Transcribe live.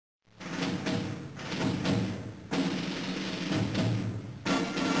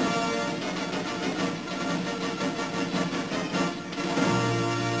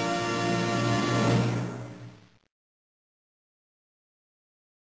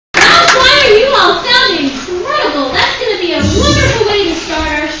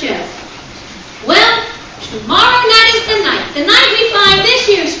tomorrow night is the night we find this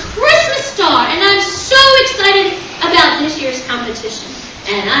year's Christmas star, and I'm so excited about this year's competition,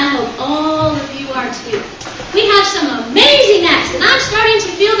 and I hope all of you are too. We have some amazing acts, and I'm starting to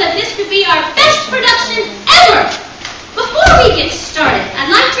feel that this could be our best production ever. Before we get started,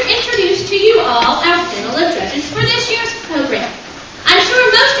 I'd like to introduce to you all our panel of judges for this year's program. I'm sure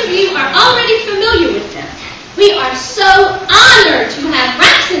most of you are already familiar with them. We are so honored to have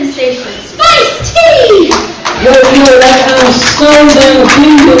rap sensation Spice T! Yo, that I'm so damn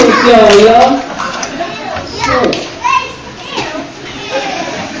pleased with y'all.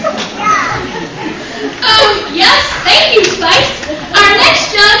 Yes, thank you, Spice. Our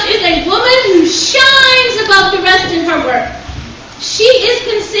next judge is a woman who shines above the rest in her work. She is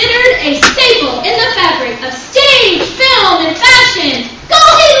considered a staple in the fabric of stage, film, and fashion.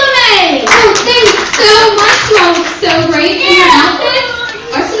 Goldie LeMay! Oh, thanks so much. You all look so great in your outfit.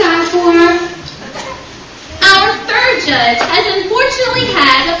 What's it on for? Our third judge has unfortunately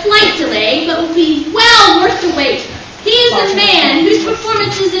had a flight delay, but will be well worth the wait. He is a man whose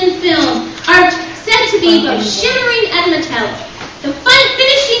performances in film are said to be both shimmering and metallic. The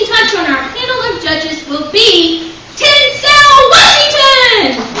finishing touch on our panel of judges will be Denzel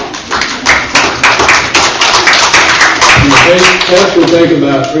Washington! The test will take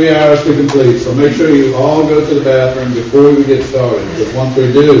about 3 hours to complete, so make sure you all go to the bathroom before we get started, because once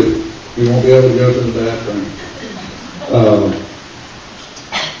we do, you won't be able to go to the bathroom.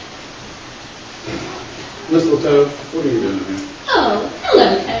 Miss Lato, what are you doing here? Oh, hello,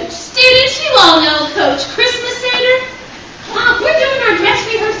 Coach. Students, you all know Coach Christmas Sater. We're doing our dress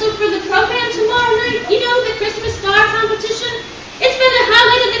rehearsal for the program tomorrow night. You know, the Christmas Star competition? It's been the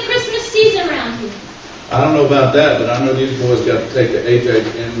highlight of the Christmas season around here. I don't know about that, but I know these boys got to take the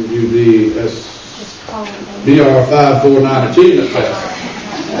HHMUV BR549 achievement test.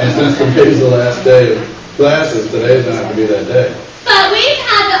 And since today's the last day of classes, today's going to have to be that day. But we've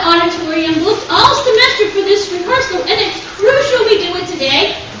had the auditorium booked all semester for this rehearsal, and it's crucial we do it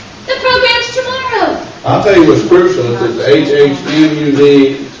today. The program's tomorrow. I'll tell you what's crucial. It's the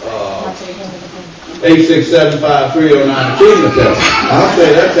HHMUV 8675309 achievement test. I'll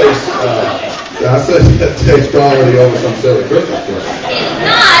say that takes priority over some silly Christmas play. It's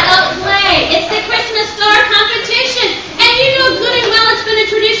not a play. It's the Christmas Star competition. And you know good and well it's been a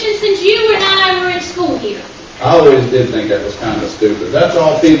tradition since you and I were in school here. I always did think that was kind of stupid. That's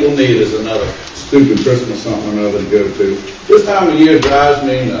all people need is another stupid Christmas something or another to go to. This time of year drives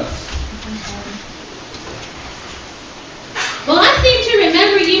me nuts. Well, I seem to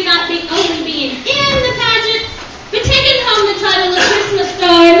remember you not only being in the pageant, but taking home the title of Christmas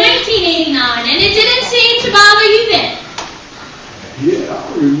Star in 1989, and it didn't seem to bother you then. Yeah, I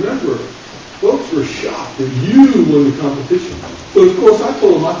remember. Folks were shocked that you won the competition. So, of course, I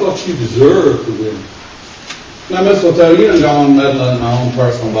told them I thought you deserved to win. Now, Miss Lato, you done gone meddling in my own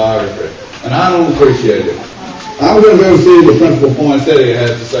personal biography, and I don't appreciate it. I'm going to go see what Principal Poinsettia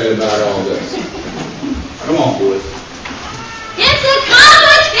has to say about all this. Come on, boys. It's a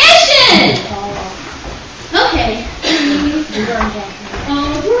competition! Okay.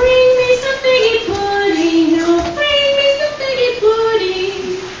 Oh, bring me some figgy pudding. Oh, bring me some figgy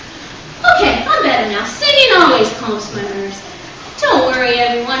pudding. Okay, I'm better now. Singing always calms my nerves. Don't worry,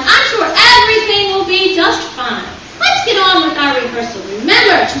 everyone. I'm sure everything will be just fine. Let's get on with our rehearsal.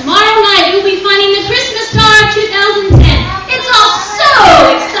 Remember, tomorrow night we'll be finding the Christmas Star of 2010. It's all so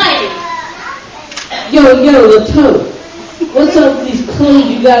exciting. Yo, Lato, what's up with these clothes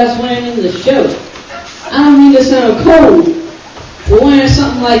you guys wearing in the show? I don't mean to sound cold, but wearing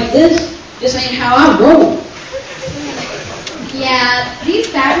something like this ain't how I roll. Yeah, these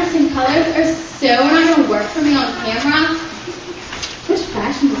fabrics and colors are so not going to work for me on camera. Which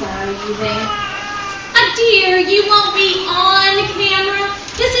fashion designer are you using? Dear, you won't be on camera.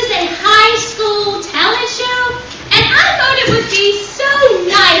 This is a high school talent show, and I thought it would be so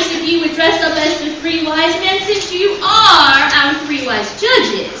nice if you would dress up as the three wise men since you are our three wise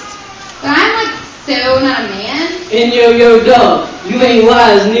judges. But I'm like so not a man. And yo, dog, you ain't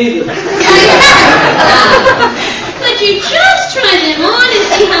wise neither. But you just try them on and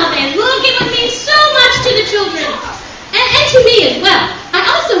see how they look. It would mean so much to the children. And to me as well. I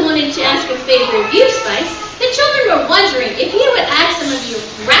also wanted to ask a favor of you, Spice. The children were wondering if you would add some of your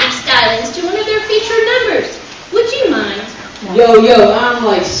rap stylings to one of their featured numbers. Would you mind? Yo, I'm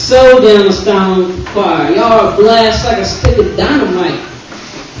like so down the stone fire. Y'all are blast like a stick of dynamite.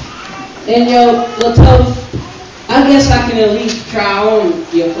 And yo, Lato, I guess I can at least try on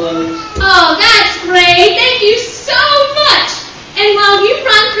your clothes. Oh, that's great. Thank you so much. And while you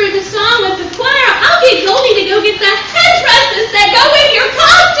run through the song with the choir, I'll get Goldie to go get the headdresses that go with your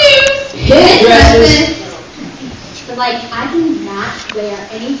costumes. Headdresses? not wear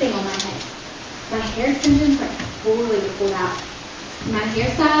anything on my head. My hair extensions are totally pulled out. My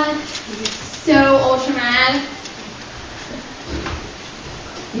hairstyle is so ultra mad.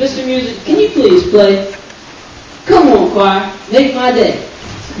 Mr. Music, can you please play? Come on, choir, make my day.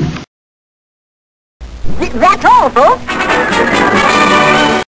 That's all, folks.